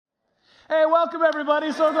Hey, welcome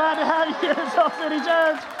everybody. So glad to have you here at Salt City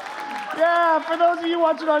Church. Yeah, for those of you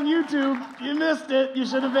watching on YouTube, you missed it. You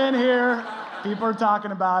should have been here. People are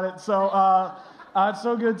talking about it. So it's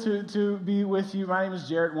so good to be with you. My name is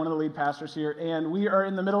Jarrett, one of the lead pastors here, and we are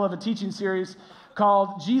in the middle of a teaching series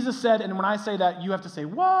called Jesus Said, and when I say that, you have to say,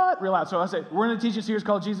 what? Real loud. So I say, we're in a teaching series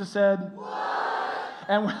called Jesus Said. What?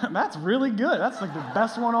 And that's really good. That's like the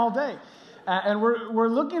best one all day. And we're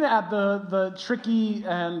looking at the tricky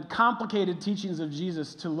and complicated teachings of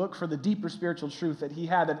Jesus to look for the deeper spiritual truth that he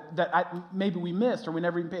had that maybe we missed or we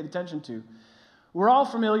never even paid attention to. We're all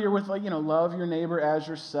familiar with, love your neighbor as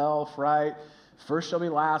yourself, right? First shall be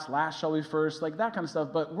last shall be first, like that kind of stuff.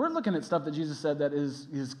 But we're looking at stuff that Jesus said that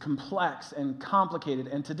is complex and complicated.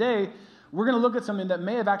 And today, we're going to look at something that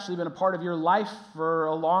may have actually been a part of your life for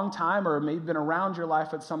a long time or maybe been around your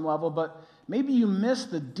life at some level, but maybe you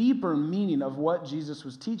missed the deeper meaning of what Jesus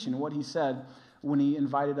was teaching, what he said when he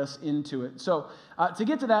invited us into it. So to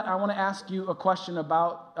get to that, I want to ask you a question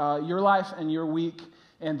about your life and your week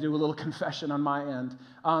and do a little confession on my end.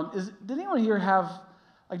 Did anyone here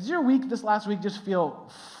did your week this last week just feel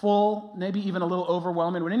full, maybe even a little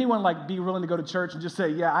overwhelming? Would anyone be willing to go to church and just say,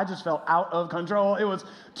 yeah, I just felt out of control. It was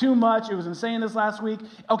too much. It was insane this last week.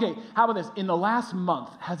 Okay, how about this? In the last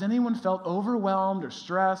month, has anyone felt overwhelmed or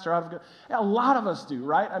stressed or out of control? Yeah, a lot of us do,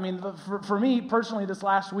 right? I mean, for me personally, this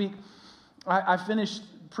last week, I finished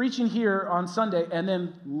preaching here on Sunday, and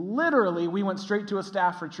then literally we went straight to a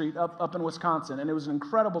staff retreat up in Wisconsin, and it was an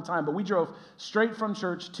incredible time, but we drove straight from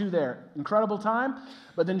church to there. Incredible time,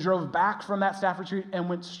 but then drove back from that staff retreat and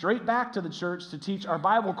went straight back to the church to teach our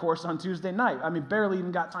Bible course on Tuesday night. I mean, barely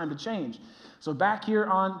even got time to change. So back here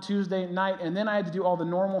on Tuesday night, and then I had to do all the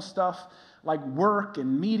normal stuff like work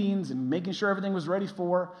and meetings and making sure everything was ready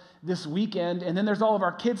for this weekend. And then there's all of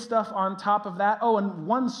our kids' stuff on top of that. Oh, and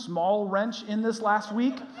one small wrench in this last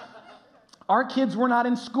week. Our kids were not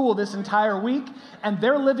in school this entire week, and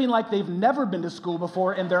they're living like they've never been to school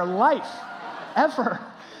before in their life, ever.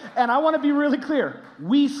 And I want to be really clear.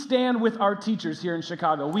 We stand with our teachers here in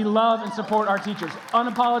Chicago. We love and support our teachers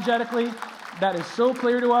unapologetically. That is so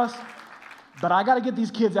clear to us. But I got to get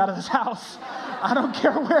these kids out of this house. I don't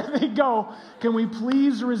care where they go. Can we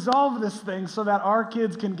please resolve this thing so that our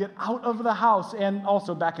kids can get out of the house and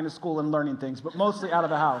also back into school and learning things, but mostly out of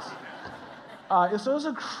the house. So it was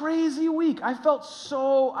a crazy week. I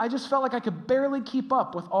just felt like I could barely keep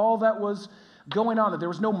up with all that was going on, that there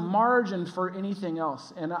was no margin for anything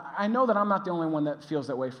else. And I know that I'm not the only one that feels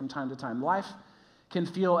that way from time to time. Life can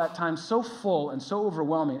feel at times so full and so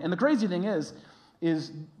overwhelming. And the crazy thing is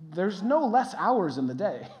there's no less hours in the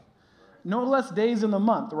day. No less days in the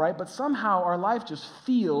month, right? But somehow our life just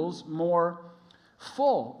feels more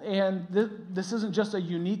full. And this isn't just a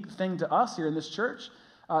unique thing to us here in this church.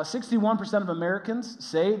 61% of Americans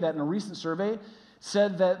say that in a recent survey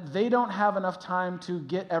said that they don't have enough time to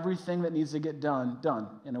get everything that needs to get done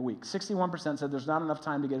in a week. 61% said there's not enough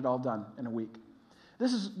time to get it all done in a week.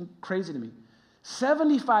 This is crazy to me.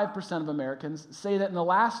 75% of Americans say that in the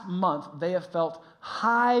last month they have felt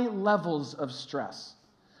high levels of stress.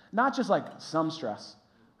 Not just some stress.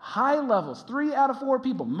 High levels. 3 out of 4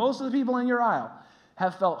 people, most of the people in your aisle,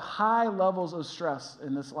 have felt high levels of stress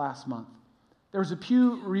in this last month. There was a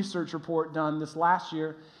Pew Research report done this last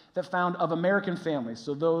year that found of American families,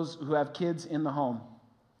 so those who have kids in the home.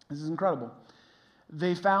 This is incredible.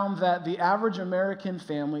 They found that the average American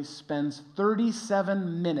family spends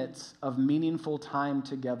 37 minutes of meaningful time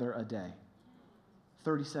together a day.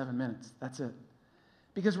 37 minutes, that's it.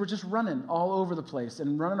 Because we're just running all over the place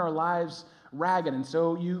and running our lives ragged. And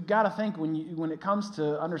so you got to think when it comes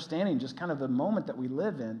to understanding just kind of the moment that we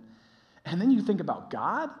live in, and then you think about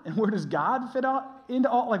God, and where does God fit into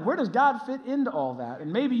all? Where does God fit into all that?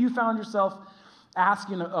 And maybe you found yourself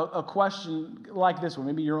asking a question like this one,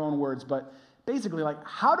 maybe your own words, but basically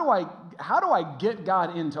how do I get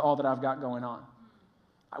God into all that I've got going on?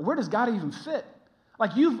 Where does God even fit?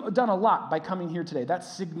 You've done a lot by coming here today.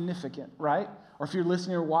 That's significant, right? Or if you're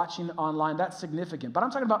listening or watching online, that's significant. But I'm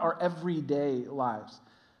talking about our everyday lives.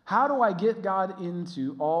 How do I get God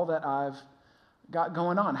into all that I've got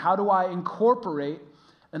going on? How do I incorporate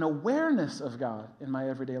an awareness of God in my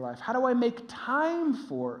everyday life? How do I make time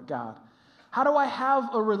for God? How do I have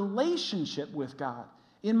a relationship with God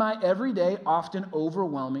in my everyday, often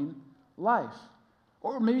overwhelming life?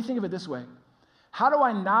 Or maybe think of it this way. How do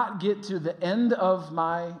I not get to the end of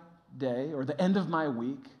my day or the end of my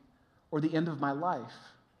week or the end of my life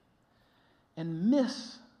and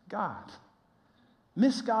miss God?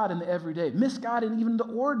 Miss God in the everyday. Miss God in even the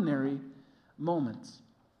ordinary moments.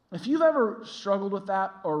 If you've ever struggled with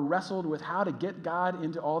that or wrestled with how to get God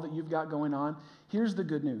into all that you've got going on, here's the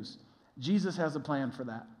good news. Jesus has a plan for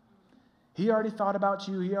that. He already thought about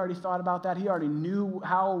you. He already thought about that. He already knew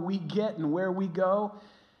how we get and where we go.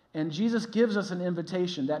 And Jesus gives us an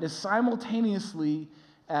invitation that is simultaneously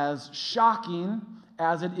as shocking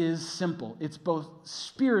as it is simple. It's both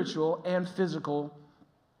spiritual and physical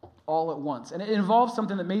all at once. And it involves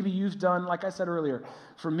something that maybe you've done, like I said earlier,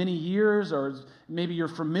 for many years, or maybe you're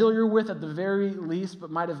familiar with at the very least, but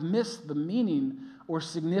might have missed the meaning or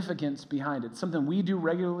significance behind it. Something we do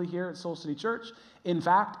regularly here at Soul City Church. In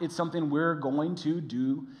fact, it's something we're going to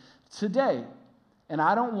do today. And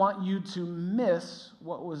I don't want you to miss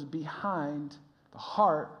what was behind the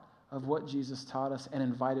heart of what Jesus taught us and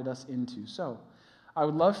invited us into. So, I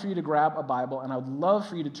would love for you to grab a Bible, and I would love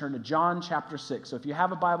for you to turn to John chapter 6. So if you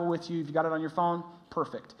have a Bible with you, if you got it on your phone,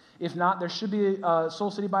 perfect. If not, there should be a Soul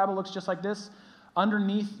City Bible, looks just like this,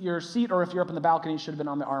 underneath your seat, or if you're up in the balcony, it should have been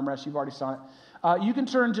on the armrest. You've already saw it. You can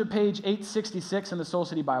turn to page 866 in the Soul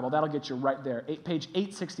City Bible. That'll get you right there. Page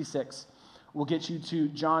 866 will get you to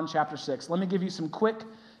John chapter 6. Let me give you some quick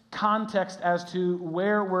context as to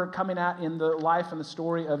where we're coming at in the life and the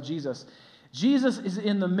story of Jesus. Jesus is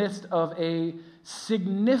in the midst of a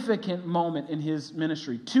significant moment in his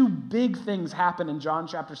ministry. Two big things happen in John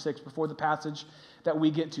chapter 6 before the passage that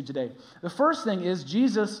we get to today. The first thing is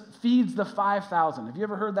Jesus feeds the 5,000. Have you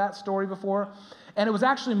ever heard that story before? And it was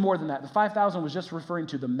actually more than that. The 5,000 was just referring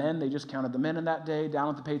to the men. They just counted the men in that day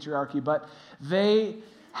down at the patriarchy. But they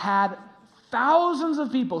had thousands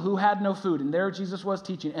of people who had no food. And there Jesus was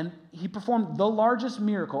teaching. And he performed the largest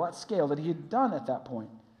miracle at scale that he had done at that point,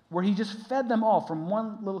 where he just fed them all from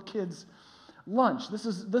one little kid's lunch. This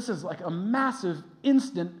is like a massive,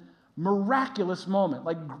 instant, miraculous moment.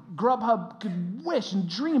 Like Grubhub could wish and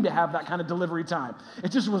dream to have that kind of delivery time.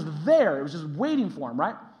 It just was there. It was just waiting for him,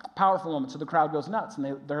 right? Powerful moment. So the crowd goes nuts,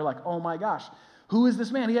 and they're like, oh my gosh, who is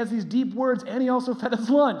this man? He has these deep words, and he also fed us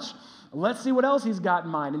lunch. Let's see what else he's got in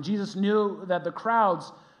mind. And Jesus knew that the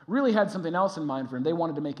crowds really had something else in mind for him. They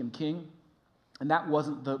wanted to make him king, and that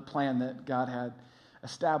wasn't the plan that God had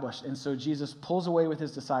established. And so Jesus pulls away with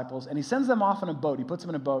his disciples, and he sends them off in a boat. He puts them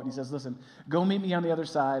in a boat, and he says, listen, go meet me on the other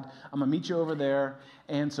side. I'm going to meet you over there.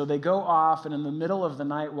 And so they go off, and in the middle of the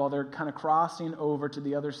night, while they're kind of crossing over to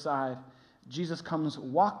the other side, Jesus comes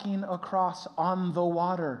walking across on the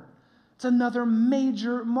water. It's another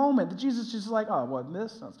major moment that Jesus is just like, oh, what,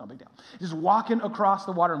 this? No, it's not a big deal. Just walking across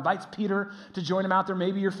the water, invites Peter to join him out there.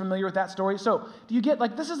 Maybe you're familiar with that story. So do you get,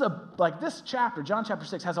 this chapter, John chapter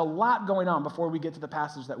 6, has a lot going on before we get to the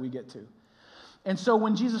passage that we get to. And so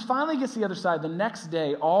when Jesus finally gets to the other side, the next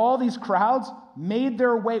day, all these crowds made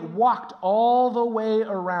their way, walked all the way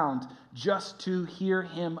around just to hear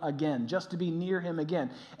him again, just to be near him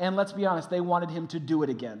again. And let's be honest, they wanted him to do it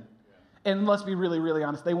again. And let's be really, really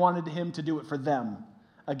honest, they wanted him to do it for them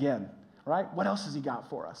again, right? What else has he got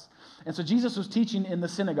for us? And so Jesus was teaching in the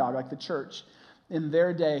synagogue, like the church, in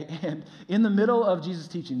their day. And in the middle of Jesus'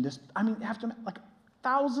 teaching, after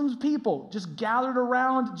thousands of people just gathered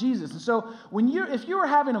around Jesus. And so if you were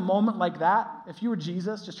having a moment like that, if you were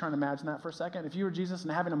Jesus, just trying to imagine that for a second, if you were Jesus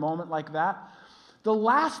and having a moment like that, the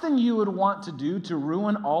last thing you would want to do to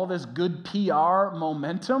ruin all this good PR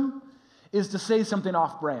momentum is to say something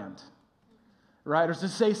off-brand, right? Or to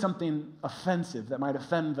say something offensive that might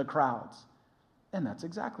offend the crowds. And that's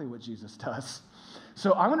exactly what Jesus does.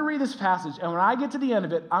 So I'm going to read this passage, and when I get to the end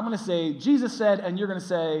of it, I'm going to say, Jesus said, and you're going to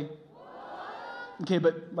say, what? Okay,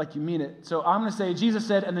 but like you mean it. So I'm going to say, Jesus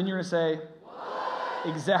said, and then you're going to say, what?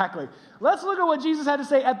 Exactly. Let's look at what Jesus had to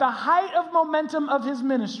say at the height of momentum of his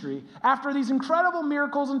ministry. After these incredible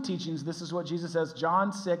miracles and teachings, this is what Jesus says,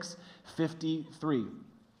 John 6:53.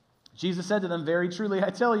 Jesus said to them, very truly,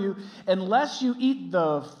 I tell you, unless you eat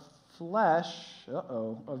the flesh,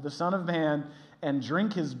 of the Son of Man and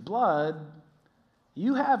drink his blood,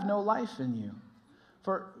 you have no life in you.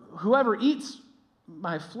 For whoever eats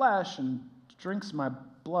my flesh and drinks my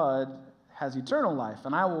blood has eternal life,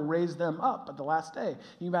 and I will raise them up at the last day.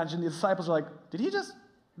 You imagine the disciples are like, did he just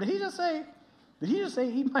say,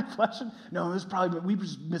 eat my flesh? No, it was probably, we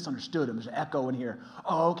just misunderstood him. There's an echo in here.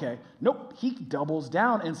 Oh, okay. Nope, he doubles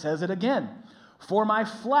down and says it again. For my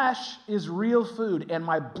flesh is real food, and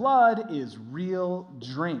my blood is real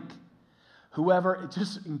drink. Whoever,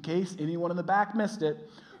 just in case anyone in the back missed it,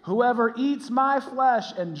 whoever eats my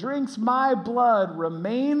flesh and drinks my blood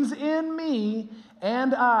remains in me,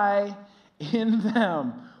 and I in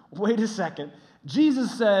them. Wait a second.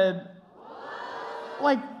 Jesus said,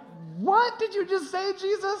 what did you just say,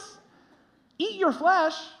 Jesus? Eat your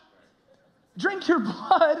flesh, drink your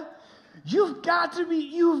blood. You've got to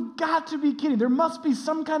be kidding. There must be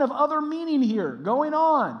some kind of other meaning here going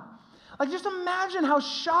on. Just imagine how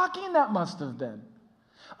shocking that must have been.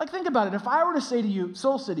 Like, think about it. If I were to say to you,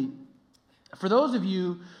 Soul City, for those of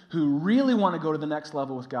you who really want to go to the next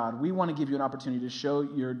level with God, we want to give you an opportunity to show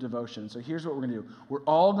your devotion. So here's what we're going to do. We're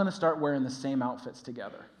all going to start wearing the same outfits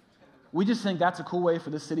together. We just think that's a cool way for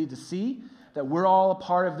this city to see that we're all a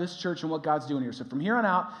part of this church and what God's doing here. So from here on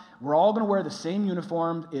out, we're all going to wear the same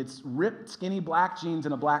uniform. It's ripped, skinny black jeans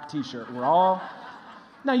and a black t-shirt. We're all...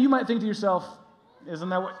 Now, you might think to yourself, isn't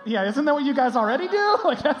that what you guys already do?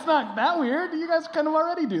 Like, that's not that weird. You guys kind of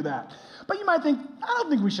already do that. But you might think, I don't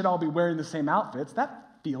think we should all be wearing the same outfits. That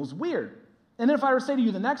feels weird. And then if I were to say to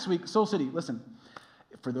you the next week, Soul City, listen,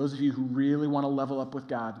 for those of you who really want to level up with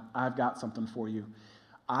God, I've got something for you.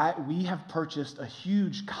 We have purchased a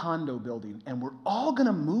huge condo building, and we're all going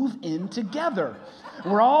to move in together.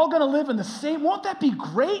 We're all going to live in the same. Won't that be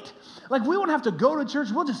great? Like, we won't have to go to church.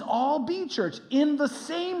 We'll just all be church in the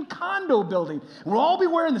same condo building. We'll all be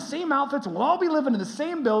wearing the same outfits, and we'll all be living in the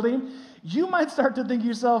same building. You might start to think to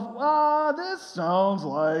yourself, this sounds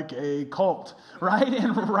like a cult, right?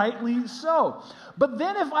 And rightly so. But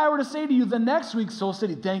then if I were to say to you the next week, Soul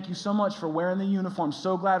City, thank you so much for wearing the uniform.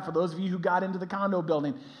 So glad for those of you who got into the condo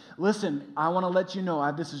building. Listen, I want to let you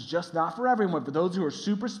know, this is just not for everyone. For those who are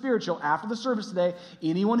super spiritual, after the service today,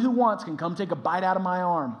 anyone who wants can come take a bite out of my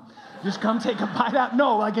arm. Just come take a bite out.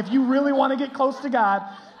 No, like if you really want to get close to God,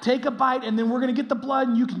 take a bite and then we're going to get the blood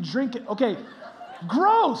and you can drink it. Okay.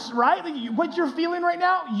 Gross, right? What you're feeling right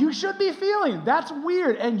now, you should be feeling. That's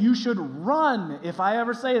weird, and you should run if I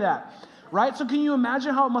ever say that, right? So can you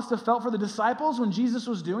imagine how it must have felt for the disciples when Jesus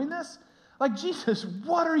was doing this? Like, Jesus,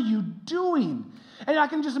 what are you doing? And I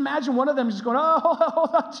can just imagine one of them just going, hold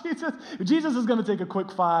on, Jesus. Jesus is going to take a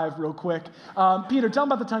quick 5 real quick. Peter, tell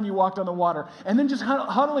him about the time you walked on the water. And then just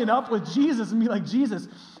huddling up with Jesus and be like, Jesus,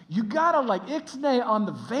 you got to like ixnay on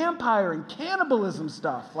the vampire and cannibalism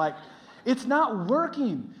stuff. Like, it's not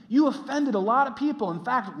working. You offended a lot of people. In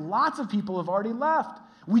fact, lots of people have already left.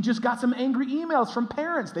 We just got some angry emails from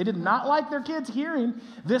parents. They did not like their kids hearing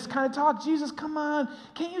this kind of talk. Jesus, come on.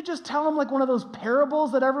 Can't you just tell them like one of those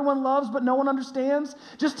parables that everyone loves but no one understands?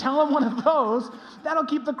 Just tell them one of those. That'll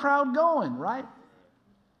keep the crowd going, right?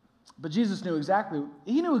 But Jesus knew exactly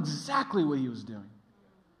what he was doing.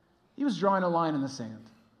 He was drawing a line in the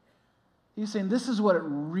sand. He was saying, this is what it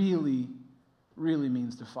really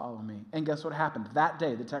means to follow me. And guess what happened? That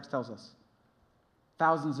day, the text tells us,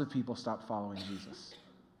 thousands of people stopped following Jesus.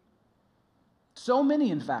 So many,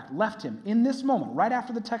 in fact, left him in this moment, right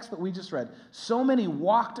after the text that we just read. So many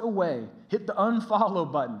walked away, hit the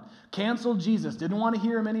unfollow button, canceled Jesus, didn't want to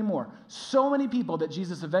hear him anymore. So many people that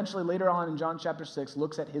Jesus eventually, later on in John chapter 6,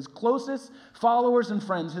 looks at his closest followers and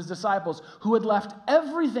friends, his disciples, who had left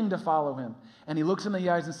everything to follow him. And he looks in the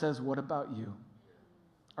eyes and says, what about you?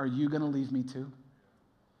 Are you going to leave me too?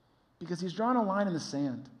 Because he's drawn a line in the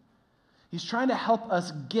sand. He's trying to help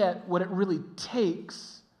us get what it really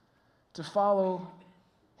takes to follow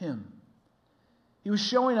him. He was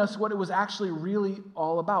showing us what it was actually really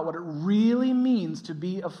all about, what it really means to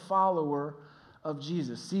be a follower of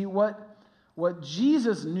Jesus. See, what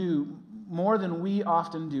Jesus knew more than we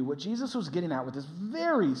often do, what Jesus was getting at with this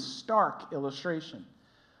very stark illustration,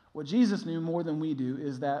 what Jesus knew more than we do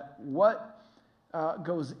is that what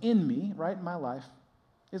goes in me, right, in my life,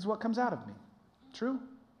 is what comes out of me. True?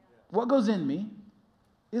 What goes in me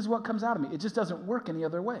is what comes out of me. It just doesn't work any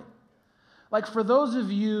other way. Like for those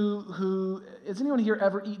of you who, has anyone here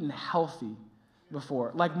ever eaten healthy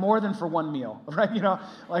before? Like more than for one meal, right? You know,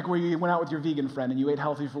 like where you went out with your vegan friend and you ate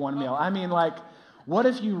healthy for one meal. I mean, like, what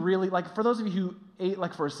if you really, like for those of you who ate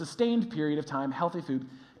like for a sustained period of time, healthy food,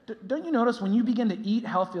 don't you notice when you begin to eat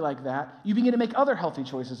healthy like that, you begin to make other healthy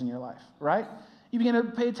choices in your life, right? You begin to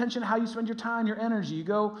pay attention to how you spend your time, your energy. You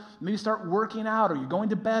go maybe start working out, or you're going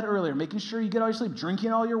to bed earlier, making sure you get all your sleep,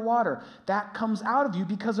 drinking all your water. That comes out of you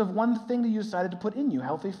because of one thing that you decided to put in you,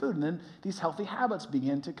 healthy food. And then these healthy habits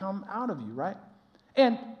begin to come out of you, right?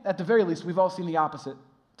 And at the very least, we've all seen the opposite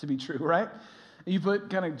to be true, right? You put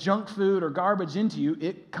kind of junk food or garbage into you,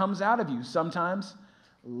 it comes out of you. Sometimes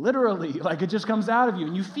literally, like it just comes out of you.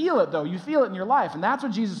 And you feel it, though. You feel it in your life. And that's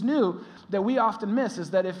what Jesus knew that we often miss,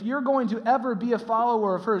 is that if you're going to ever be a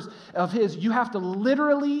follower of his, you have to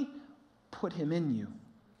literally put him in you.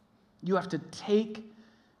 You have to take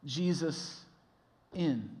Jesus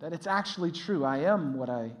in. That it's actually true. I am what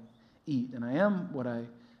I eat, and I am what I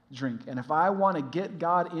drink. And if I want to get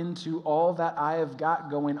God into all that I have got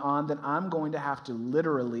going on, then I'm going to have to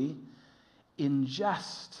literally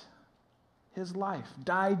ingest his life,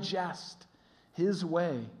 digest his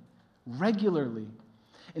way regularly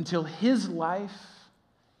until his life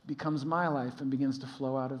becomes my life and begins to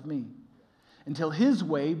flow out of me. until his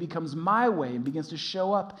way becomes my way and begins to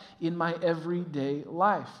show up in my everyday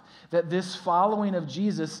life. That this following of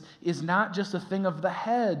Jesus is not just a thing of the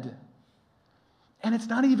head, and it's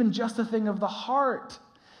not even just a thing of the heart.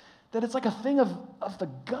 That it's like a thing of the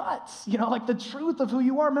guts, like the truth of who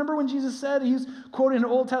you are. Remember when Jesus said, he's quoting an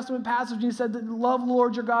Old Testament passage, and he said, love the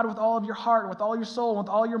Lord your God with all of your heart, with all your soul, with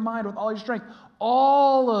all your mind, with all your strength,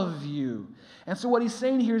 all of you. And so what he's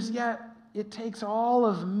saying here is, it takes all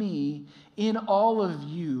of me in all of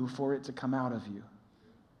you for it to come out of you.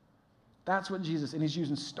 That's what Jesus, and he's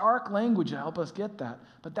using stark language to help us get that,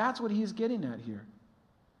 but that's what he's getting at here.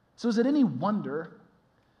 So is it any wonder,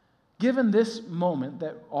 given this moment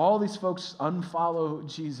that all these folks unfollow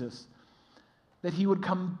Jesus, that he would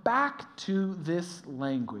come back to this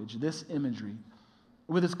language, this imagery,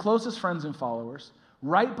 with his closest friends and followers,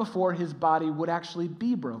 right before his body would actually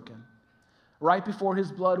be broken, right before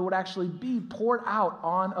his blood would actually be poured out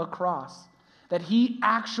on a cross, that he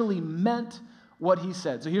actually meant what he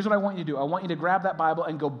said. So here's what I want you to do. I want you to grab that Bible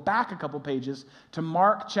and go back a couple pages to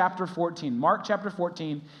Mark chapter 14. Mark chapter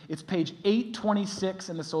 14, it's page 826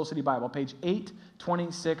 in the Soul City Bible. Page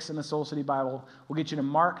 826 in the Soul City Bible will get you to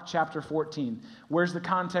Mark chapter 14. Where's the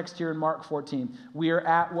context here in Mark 14? We are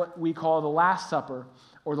at what we call the Last Supper,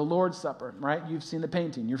 or the Lord's Supper, right? You've seen the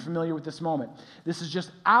painting. You're familiar with this moment. This is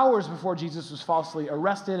just hours before Jesus was falsely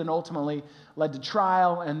arrested and ultimately led to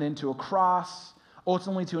trial and then to a cross,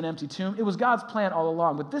 ultimately to an empty tomb. It was God's plan all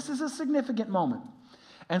along, but this is a significant moment.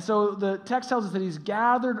 And so the text tells us that he's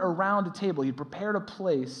gathered around a table. He prepared a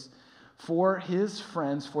place for his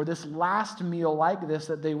friends for this last meal like this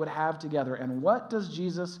that they would have together. And what does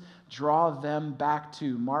Jesus draw them back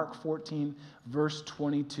to? Mark 14, verse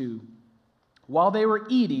 22. While they were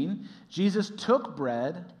eating, Jesus took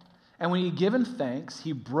bread, and when he had given thanks,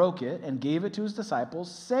 he broke it and gave it to his disciples,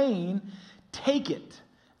 saying, "Take it.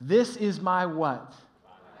 This is my what?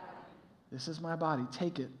 This is my body.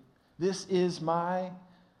 Take it. This is my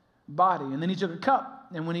body." And then he took a cup,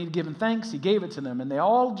 and when he had given thanks, he gave it to them, and they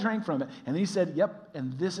all drank from it. And then he said, "Yep,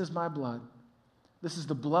 and this is my blood. This is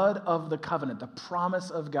the blood of the covenant, the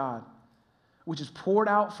promise of God, which is poured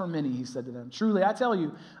out for many," he said to them. "Truly, I tell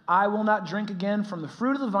you, I will not drink again from the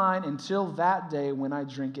fruit of the vine until that day when I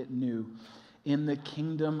drink it new in the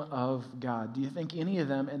kingdom of God." Do you think any of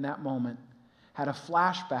them in that moment had a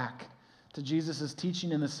flashback to Jesus'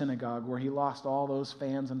 teaching in the synagogue where he lost all those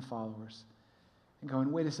fans and followers and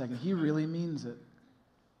going, wait a second, he really means it.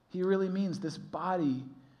 He really means this body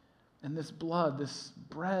and this blood, this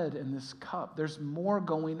bread and this cup. There's more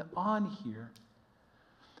going on here.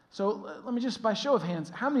 So let me just, by show of hands,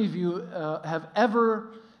 how many of you have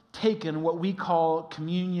ever taken what we call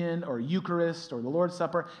communion or Eucharist or the Lord's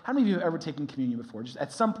Supper? How many of you have ever taken communion before, just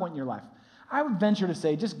at some point in your life? I would venture to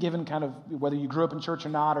say, just given kind of whether you grew up in church or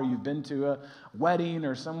not, or you've been to a wedding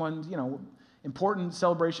or someone's, important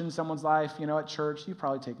celebration in someone's life, at church, you've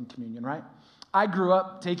probably taken communion, right? I grew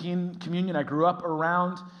up taking communion. I grew up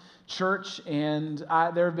around church, and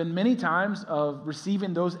there have been many times of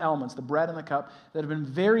receiving those elements, the bread and the cup, that have been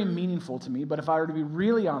very meaningful to me. But if I were to be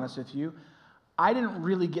really honest with you, I didn't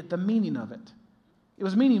really get the meaning of it. It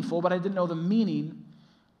was meaningful, but I didn't know the meaning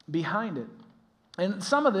behind it. And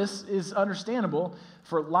some of this is understandable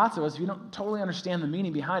for lots of us. If you don't totally understand the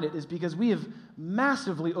meaning behind it, is because we have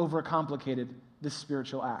massively overcomplicated this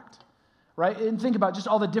spiritual act, right? And think about just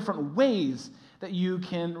all the different ways that you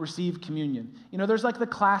can receive communion. There's like the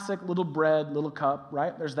classic little bread, little cup,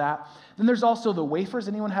 right? There's that. Then there's also the wafers.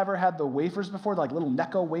 Anyone ever had the wafers before? Like little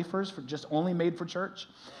Necco wafers for just only made for church.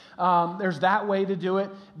 There's that way to do it.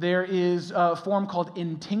 There is a form called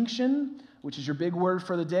intinction, which is your big word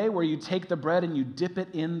for the day, where you take the bread and you dip it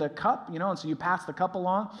in the cup, and so you pass the cup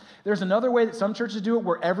along. There's another way that some churches do it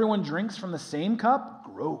where everyone drinks from the same cup.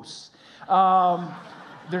 Gross.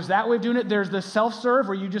 There's that way of doing it. There's the self-serve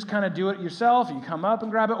where you just kind of do it yourself. You come up and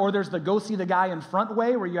grab it. Or there's the go see the guy in front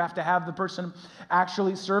way where you have to have the person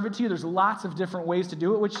actually serve it to you. There's lots of different ways to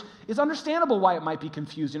do it, which is understandable why it might be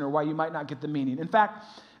confusing or why you might not get the meaning. In fact,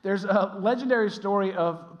 there's a legendary story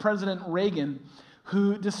of President Reagan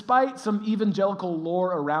who, despite some evangelical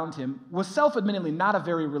lore around him, was self-admittedly not a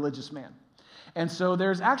very religious man. And so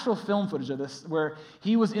there's actual film footage of this where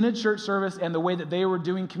he was in a church service, and the way that they were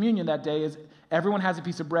doing communion that day is everyone has a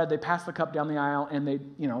piece of bread, they pass the cup down the aisle, and they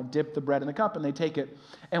dip the bread in the cup, and they take it.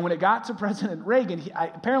 And when it got to President Reagan,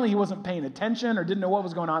 apparently he wasn't paying attention or didn't know what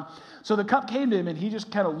was going on. So the cup came to him, and he just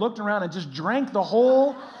kind of looked around and just drank the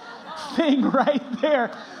whole thing right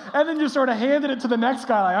there, and then just sort of handed it to the next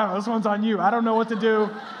guy, like, I don't know, this one's on you. I don't know what to do.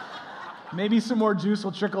 Maybe some more juice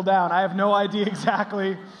will trickle down. I have no idea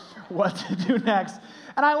exactly what to do next.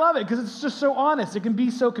 And I love it because it's just so honest. It can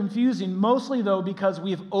be so confusing, mostly, though, because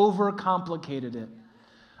we've overcomplicated it.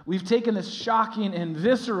 We've taken this shocking and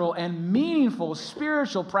visceral and meaningful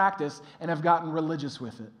spiritual practice and have gotten religious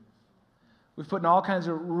with it. We've put in all kinds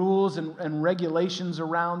of rules and regulations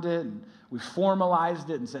around it, and we've formalized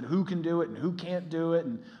it and said who can do it and who can't do it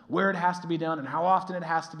and where it has to be done and how often it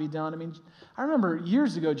has to be done. I mean, I remember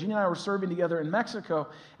years ago, Jeannie and I were serving together in Mexico,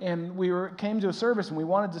 and came to a service, and we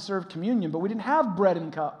wanted to serve communion, but we didn't have bread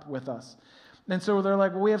and cup with us. And so they're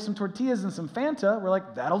like, well, we have some tortillas and some Fanta. We're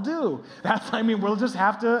like, that'll do. We'll just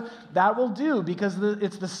have to, that will do, because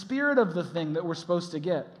it's the spirit of the thing that we're supposed to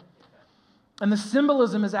get. And the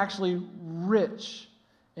symbolism is actually rich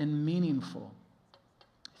and meaningful.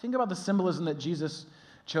 Think about the symbolism that Jesus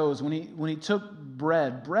chose when he took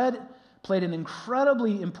bread. Bread played an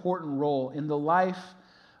incredibly important role in the life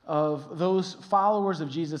of those followers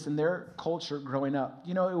of Jesus and their culture growing up.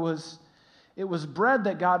 You know, it was bread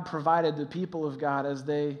that God provided the people of God as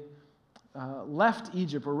they left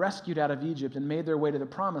Egypt or rescued out of Egypt and made their way to the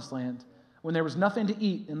promised land. When there was nothing to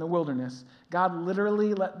eat in the wilderness, God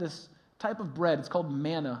literally let this type of bread, it's called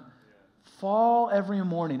manna, fall every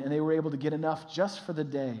morning, and they were able to get enough just for the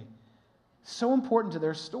day. So important to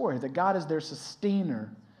their story that God is their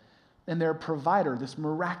sustainer and their provider, this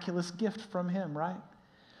miraculous gift from him, right?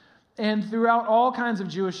 And throughout all kinds of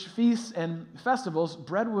Jewish feasts and festivals,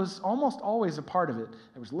 bread was almost always a part of it.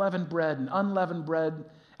 There was leavened bread and unleavened bread.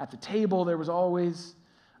 At the table, there was always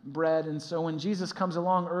bread. And so when Jesus comes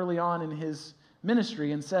along early on in his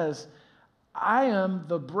ministry and says, I am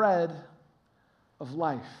the bread of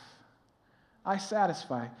life. I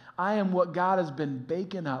satisfy. I am what God has been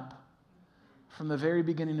baking up from the very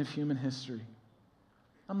beginning of human history.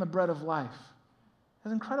 I'm the bread of life. It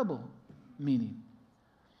has incredible meaning.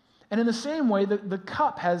 And in the same way, the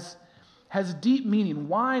cup has deep meaning.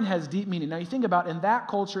 Wine has deep meaning. Now you think about in that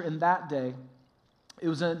culture, in that day, it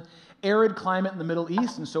was an arid climate in the Middle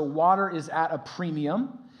East, and so water is at a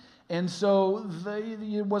premium. And so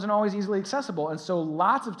it wasn't always easily accessible. And so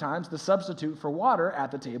lots of times the substitute for water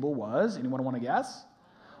at the table was, anyone want to guess?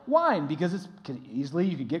 Wine, because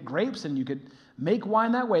you could get grapes and you could make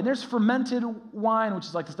wine that way. And there's fermented wine, which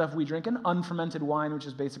is like the stuff we drink, and unfermented wine, which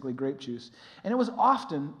is basically grape juice. And it was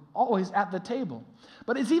often, always at the table.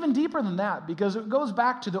 But it's even deeper than that, because it goes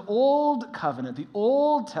back to the Old Covenant, the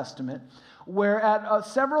Old Testament, where at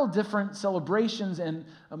several different celebrations and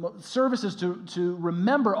services to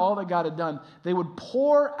remember all that God had done, they would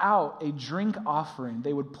pour out a drink offering.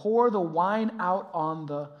 They would pour the wine out on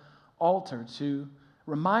the altar to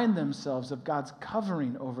remind themselves of God's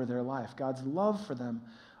covering over their life, God's love for them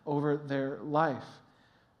over their life.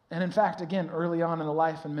 And in fact, again, early on in the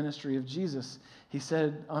life and ministry of Jesus, he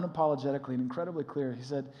said unapologetically and incredibly clear, he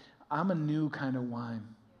said, I'm a new kind of wine.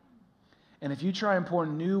 And if you try and pour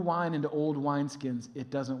new wine into old wineskins, it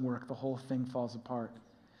doesn't work. The whole thing falls apart.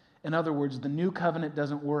 In other words, the new covenant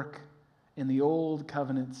doesn't work in the old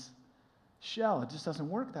covenant's shell. It just doesn't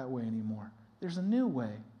work that way anymore. There's a new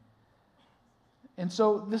way. And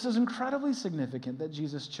so this is incredibly significant that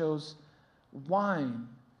Jesus chose wine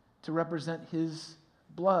to represent his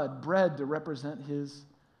blood, bread to represent his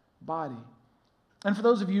body. And for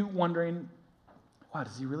those of you wondering, wow,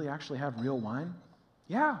 does he really actually have real wine?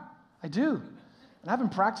 Yeah, I do. And I've been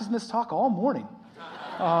practicing this talk all morning.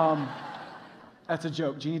 That's a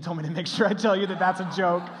joke. Jeannie told me to make sure I tell you that that's a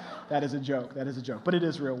joke. That is a joke. That is a joke. But it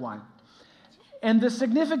is real wine. And the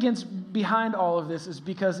significance behind all of this is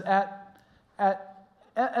because at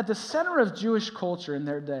the center of Jewish culture in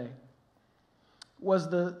their day was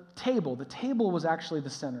the table. The table was actually the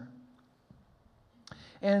center.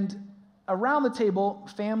 And around the table,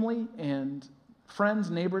 family and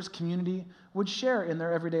friends, neighbors, community would share in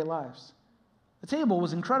their everyday lives. The table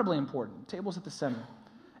was incredibly important. The table's at the center.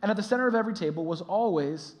 And at the center of every table was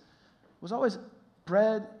always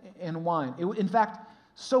bread and wine. In fact,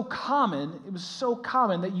 so common, it was so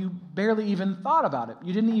common that you barely even thought about it.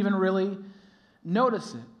 You didn't even really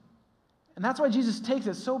notice it. And that's why Jesus takes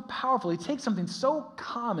it so powerfully. He takes something so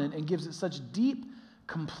common and gives it such deep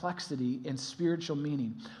complexity and spiritual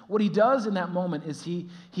meaning. What he does in that moment is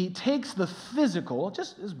he takes the physical,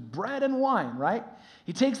 just as bread and wine, right?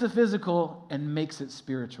 He takes the physical and makes it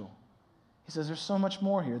spiritual. He says there's so much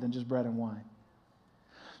more here than just bread and wine.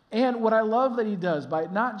 And what I love that he does, by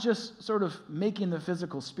not just sort of making the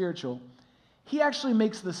physical spiritual, he actually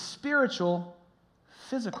makes the spiritual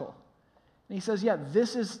physical. And he says, yeah,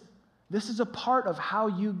 this is a part of how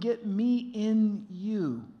you get me in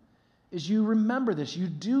you, is you remember this, you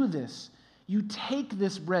do this, you take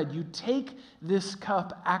this bread, you take this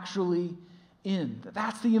cup actually in.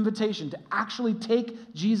 That's the invitation, to actually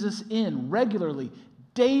take Jesus in regularly,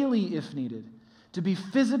 daily if needed, to be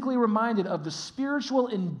physically reminded of the spiritual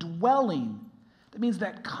indwelling. That means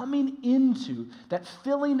that coming into, that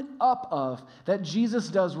filling up of, that Jesus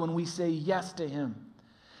does when we say yes to him.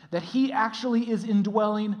 That he actually is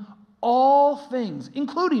indwelling all things,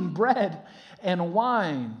 including bread and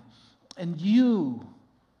wine and you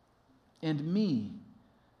and me.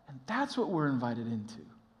 And that's what we're invited into.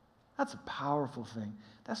 That's a powerful thing.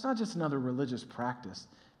 That's not just another religious practice.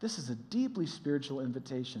 This is a deeply spiritual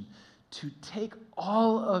invitation to take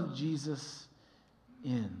all of Jesus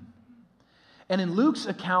in. And in Luke's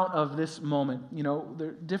account of this moment,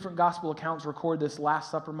 the different gospel accounts record this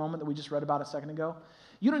Last Supper moment that we just read about a second ago.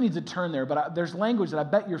 You don't need to turn there, but there's language that I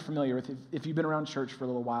bet you're familiar with if you've been around church for a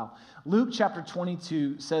little while. Luke chapter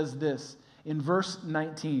 22 says this in verse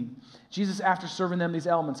 19. Jesus, after serving them these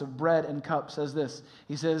elements of bread and cup, says this.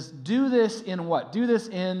 He says, do this in what? Do this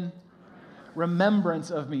in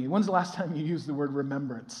remembrance of me. When's the last time you used the word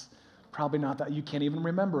remembrance? Probably not that. You can't even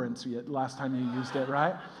remember it yet last time you used it,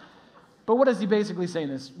 right? But what is he basically saying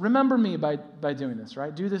this? Remember me by doing this,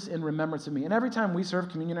 right? Do this in remembrance of me. And every time we serve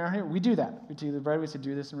communion around here, we do that. We take the bread, we say,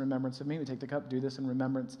 do this in remembrance of me. We take the cup, do this in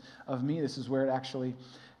remembrance of me. This is where it actually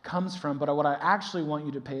comes from. But what I actually want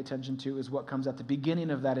you to pay attention to is what comes at the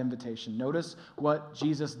beginning of that invitation. Notice what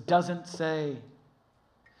Jesus doesn't say.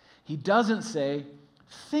 He doesn't say,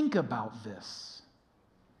 think about this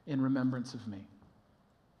in remembrance of me.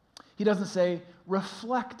 He doesn't say,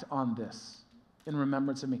 reflect on this in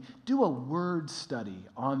remembrance of me. Do a word study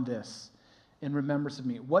on this in remembrance of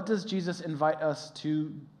me. What does Jesus invite us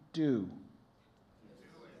to do?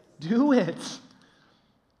 Do it.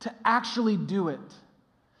 To actually do it.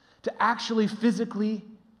 To actually physically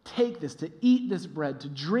take this, to eat this bread, to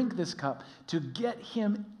drink this cup, to get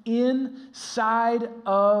him inside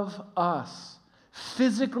of us.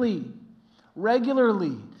 Physically,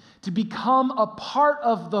 regularly, to become a part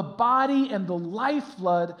of the body and the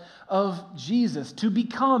lifeblood of Jesus, to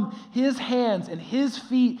become his hands and his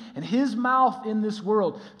feet and his mouth in this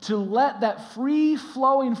world, to let that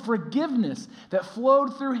free-flowing forgiveness that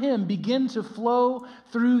flowed through him begin to flow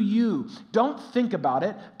through you. Don't think about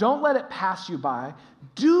it. Don't let it pass you by.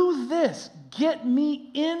 Do this. Get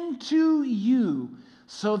me into you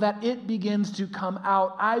so that it begins to come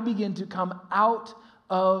out. I begin to come out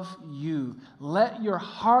of you. Let your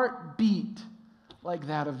heart beat like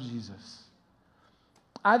that of Jesus.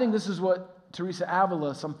 I think this is what Teresa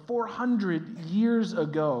Avila, some 400 years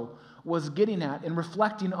ago, was getting at in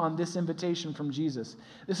reflecting on this invitation from Jesus.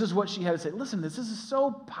 This is what she had to say. Listen, this is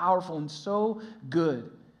so powerful and so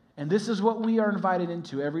good. And this is what we are invited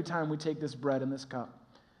into every time we take this bread and this cup.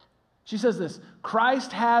 She says this,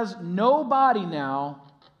 Christ has no body now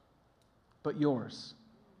but yours.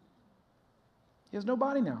 He has no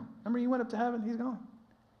body now. Remember, he went up to heaven. He's gone.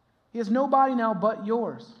 He has no body now but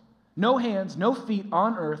yours. No hands, no feet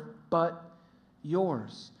on earth but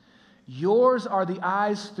yours. Yours are the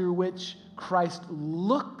eyes through which Christ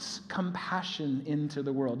looks compassion into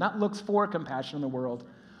the world. Not looks for compassion in the world.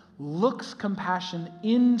 Looks compassion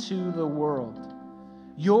into the world.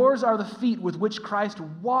 Yours are the feet with which Christ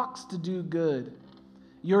walks to do good.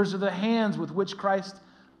 Yours are the hands with which Christ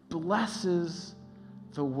blesses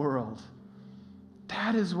the world.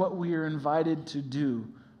 That is what we are invited to do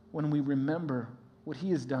when we remember what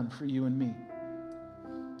he has done for you and me.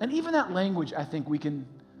 And even that language, I think we can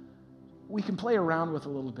play around with a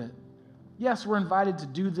little bit. Yes, we're invited to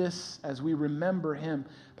do this as we remember him.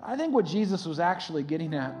 But I think what Jesus was actually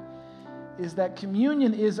getting at is that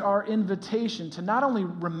communion is our invitation to not only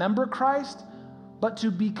remember Christ, but to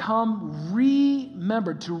become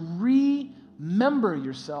remembered, to remember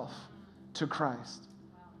yourself to Christ.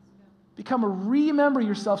 Remember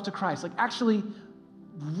yourself to Christ. Like actually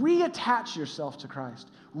reattach yourself to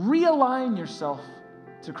Christ. Realign yourself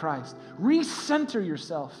to Christ. Recenter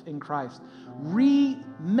yourself in Christ.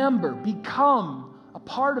 Remember. Become a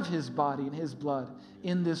part of his body and his blood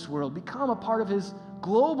in this world. Become a part of his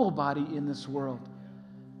global body in this world.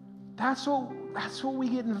 That's what we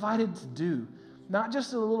get invited to do. Not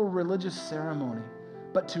just a little religious ceremony,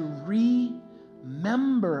 but to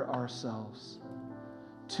remember ourselves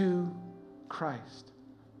to Christ.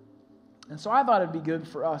 And so I thought it'd be good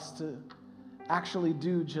for us to actually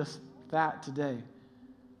do just that today.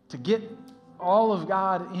 To get all of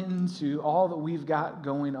God into all that we've got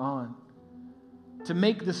going on. To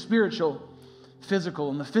make the spiritual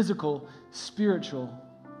physical and the physical spiritual.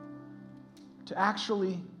 To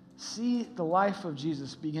actually see the life of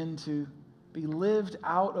Jesus begin to be lived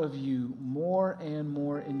out of you more and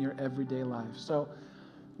more in your everyday life. So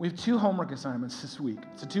We have 2 homework assignments this week.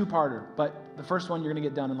 It's a 2-parter, but the first one you're going to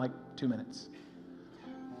get done in like 2 minutes.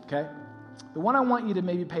 Okay? The one I want you to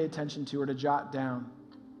maybe pay attention to or to jot down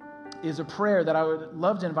is a prayer that I would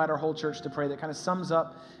love to invite our whole church to pray that kind of sums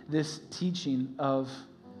up this teaching of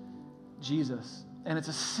Jesus. And it's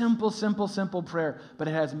a simple prayer, but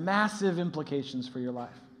it has massive implications for your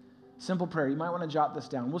life. Simple prayer. You might want to jot this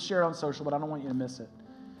down. We'll share it on social, but I don't want you to miss it.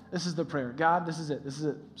 This is the prayer. God, this is it. This is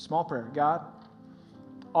it. Small prayer. God,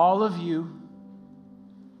 all of you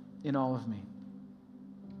in all of me.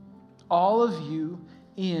 All of you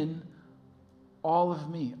in all of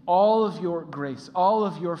me. All of your grace, all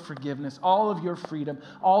of your forgiveness, all of your freedom,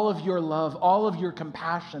 all of your love, all of your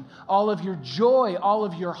compassion, all of your joy, all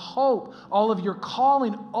of your hope, all of your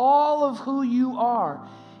calling, all of who you are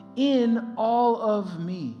in all of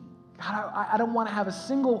me. God, I don't want to have a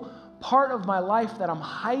single part of my life that I'm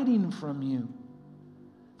hiding from you,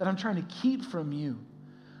 that I'm trying to keep from you.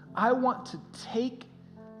 I want to take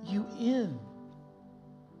you in.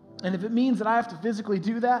 And if it means that I have to physically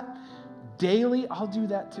do that daily, I'll do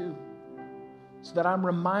that too, so that I'm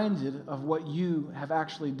reminded of what you have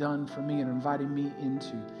actually done for me and inviting me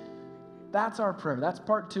into. That's our prayer. That's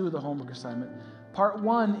part 2 of the homework assignment. Part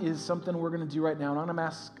 1 is something we're going to do right now, and I'm going to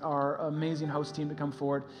ask our amazing host team to come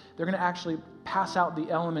forward. They're going to actually pass out the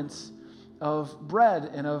elements of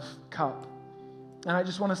bread and of cup. And I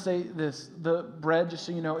just want to say this. The bread, just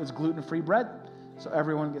so you know, is gluten-free bread, so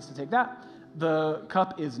everyone gets to take that. The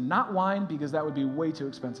cup is not wine because that would be way too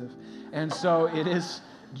expensive. And so it is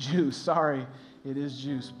juice. Sorry, it is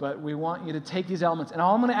juice. But we want you to take these elements. And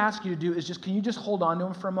all I'm going to ask you to do is can you just hold on to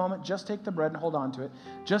them for a moment? Just take the bread and hold on to it.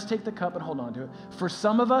 Just take the cup and hold on to it. For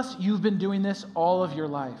some of us, you've been doing this all of your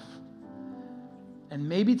life. And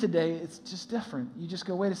maybe today it's just different. You just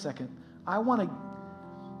go, wait a second. I want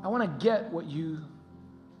to get what you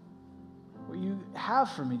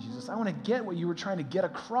have for me, Jesus. I want to get what you were trying to get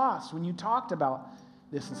across when you talked about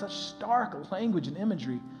this in such stark language and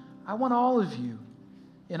imagery. I want all of you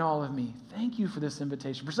in all of me. Thank you for this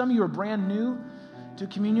invitation. For some of you who are brand new to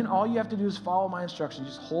communion, all you have to do is follow my instructions.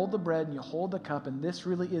 Just hold the bread and you hold the cup, and this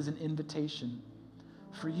really is an invitation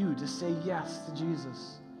for you to say yes to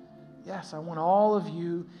Jesus. Yes, I want all of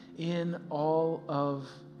you in all of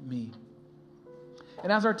me.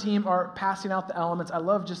 And as our team are passing out the elements, I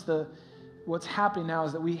love just what's happening now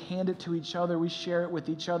is that we hand it to each other. We share it with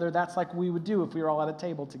each other. That's like we would do if we were all at a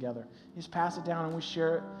table together. You just pass it down and we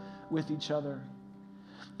share it with each other.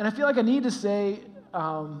 And I feel like I need to say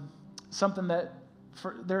something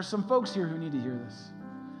there's some folks here who need to hear this.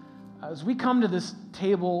 As we come to this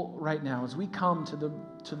table right now, as we come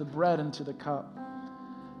to the bread and to the cup,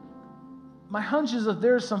 my hunch is that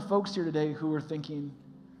there's some folks here today who are thinking,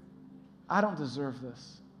 I don't deserve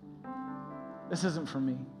this. This isn't for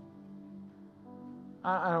me.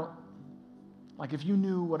 I don't, like if you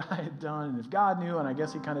knew what I had done, and if God knew, and I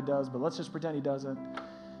guess he kind of does, but let's just pretend he doesn't.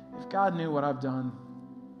 If God knew what I've done,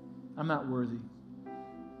 I'm not worthy.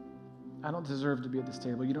 I don't deserve to be at this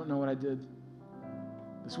table. You don't know what I did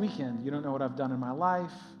this weekend. You don't know what I've done in my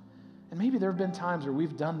life. And maybe there have been times where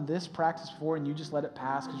we've done this practice before and you just let it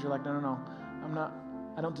pass because you're like, no,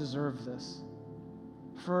 I don't deserve this.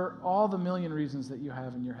 For all the million reasons that you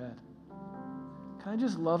have in your head. Can I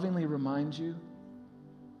just lovingly remind you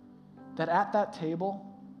that at that table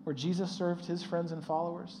where Jesus served his friends and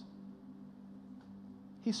followers,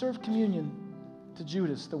 he served communion to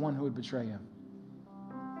Judas, the one who would betray him.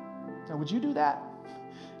 Now, would you do that?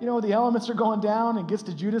 You know, the elements are going down and gets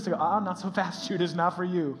to Judas. They go, not so fast, Judas, not for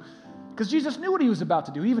you. Because Jesus knew what he was about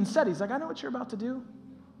to do. He even said, he's like, I know what you're about to do.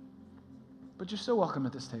 But you're still welcome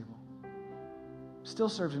at this table. Still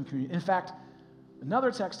served him communion. In fact,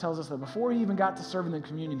 another text tells us that before he even got to serving them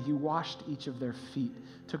communion, he washed each of their feet,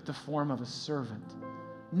 took the form of a servant,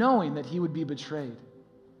 knowing that he would be betrayed.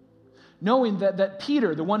 Knowing that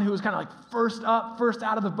Peter, the one who was kind of like first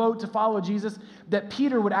out of the boat to follow Jesus, that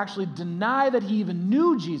Peter would actually deny that he even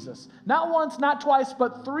knew Jesus. Not once, not twice,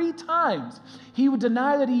 but 3 times. He would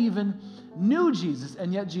deny that he even knew Jesus,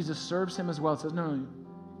 and yet Jesus serves him as well. Says, no,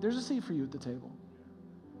 there's a seat for you at the table.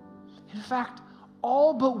 In fact,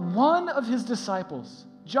 all but one of his disciples,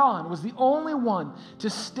 John, was the only one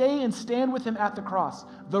to stay and stand with him at the cross.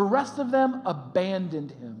 The rest of them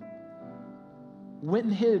abandoned him, went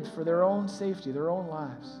and hid for their own safety, their own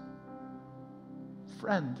lives.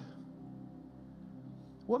 Friend,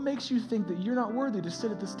 what makes you think that you're not worthy to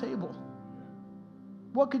sit at this table?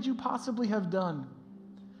 What could you possibly have done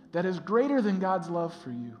that is greater than God's love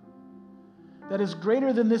for you? That is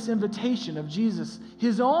greater than this invitation of Jesus,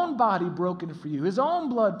 his own body broken for you, his own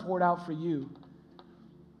blood poured out for you.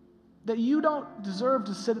 that you don't deserve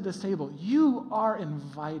to sit at this table. You are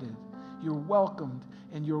invited. You're welcomed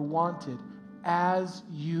and you're wanted as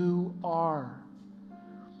you are.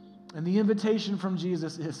 And the invitation from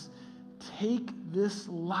Jesus is, take this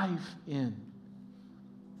life in.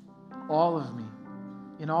 All of me,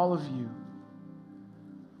 in all of you.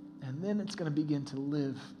 And then it's going to begin to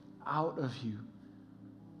live out of you.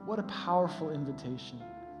 What a powerful invitation.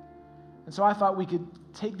 And so I thought we could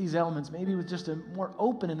take these elements maybe with just a more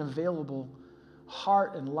open and available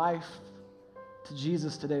heart and life to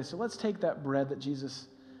Jesus today. So let's take that bread that Jesus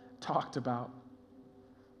talked about.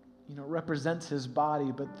 Represents his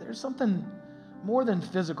body, but there's something more than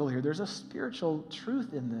physical here. There's a spiritual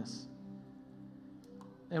truth in this.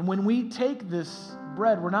 And when we take this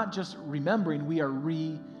bread, we're not just remembering, we are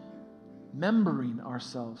remembering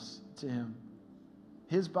ourselves to him.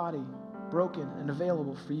 His body broken and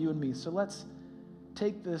available for you and me. So let's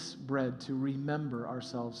take this bread to remember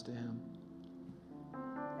ourselves to him.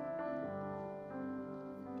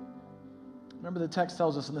 Remember, the text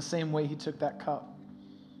tells us in the same way he took that cup.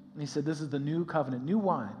 And he said, this is the new covenant, new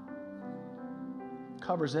wine.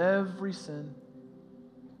 Covers every sin,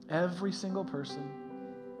 every single person,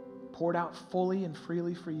 poured out fully and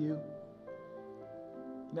freely for you.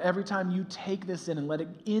 And every time you take this in and let it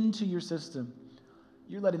into your system,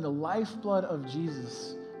 you're letting the lifeblood of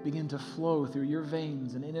Jesus begin to flow through your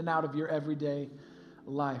veins and in and out of your everyday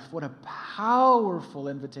life. What a powerful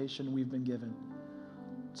invitation we've been given.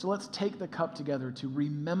 So let's take the cup together to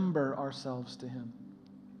remember ourselves to him.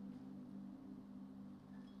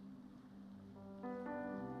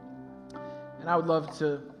 And I would love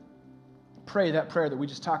to pray that prayer that we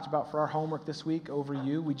just talked about for our homework this week over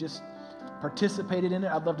you. We just participated in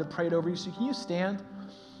it. I'd love to pray it over you. So can you stand?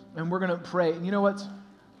 And we're going to pray. And you know what's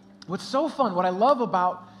so fun, what I love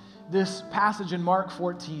about this passage in Mark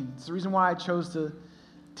 14, it's the reason why I chose to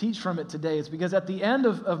teach from it today. It's because at the end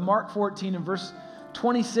of Mark 14 in verse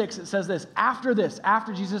 26, it says this, after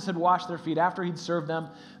Jesus had washed their feet, after he'd served them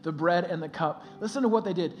the bread and the cup, listen to what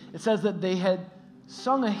they did. It says that they had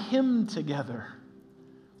sung a hymn together.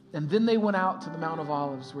 And then they went out to the Mount of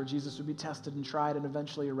Olives where Jesus would be tested and tried and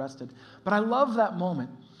eventually arrested. But I love that moment.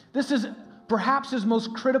 This is perhaps his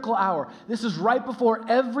most critical hour. This is right before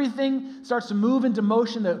everything starts to move into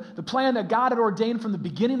motion, the plan that God had ordained from the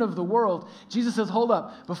beginning of the world. Jesus says, hold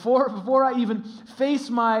up, before I even face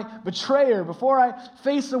my betrayer, before I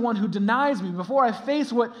face the one who denies me, before I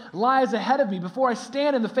face what lies ahead of me, before I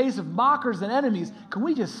stand in the face of mockers and enemies, can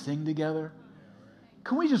we just sing together?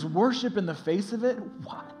 Can we just worship in the face of it?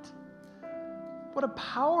 What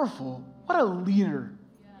a leader.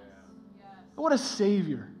 What a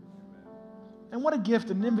savior. And what a gift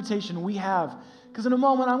and an invitation we have. Because in a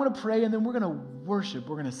moment, I'm going to pray and then we're going to worship.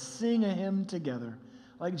 We're going to sing a hymn together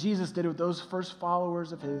like Jesus did with those first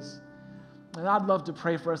followers of his. And I'd love to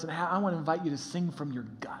pray for us. And I want to invite you to sing from your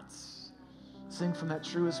guts. Sing from that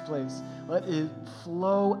truest place. Let it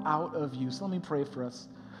flow out of you. So let me pray for us.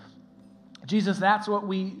 Jesus, that's what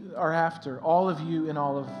we are after. All of you and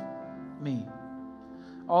all of me.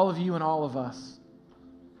 All of you and all of us.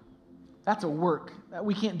 That's a work.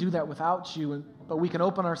 We can't do that without you, but we can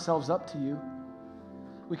open ourselves up to you.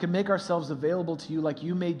 We can make ourselves available to you like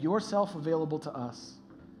you made yourself available to us.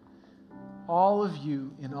 All of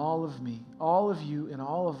you and all of me. All of you and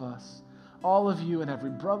all of us. All of you and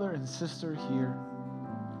every brother and sister here.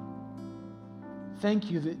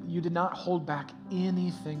 Thank you that you did not hold back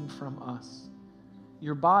anything from us.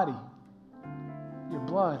 Your body, your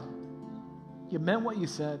blood, you meant what you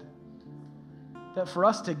said. That for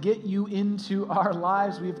us to get you into our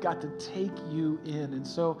lives, we've got to take you in. And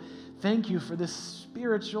so thank you for this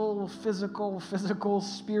spiritual, physical,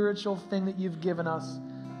 spiritual thing that you've given us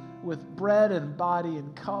with bread and body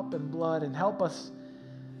and cup and blood. And help us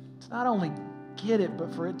to not only get it,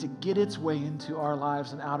 but for it to get its way into our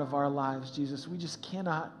lives and out of our lives, Jesus. We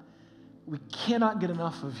cannot get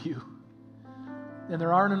enough of you. And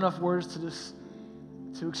there aren't enough words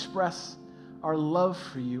to express our love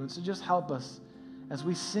for you. And so just help us as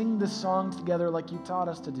we sing this song together like you taught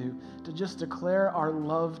us to do, to just declare our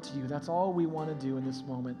love to you. That's all we want to do in this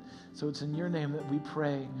moment. So it's in your name that we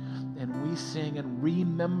pray and we sing and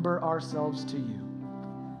remember ourselves to you.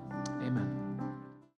 Amen.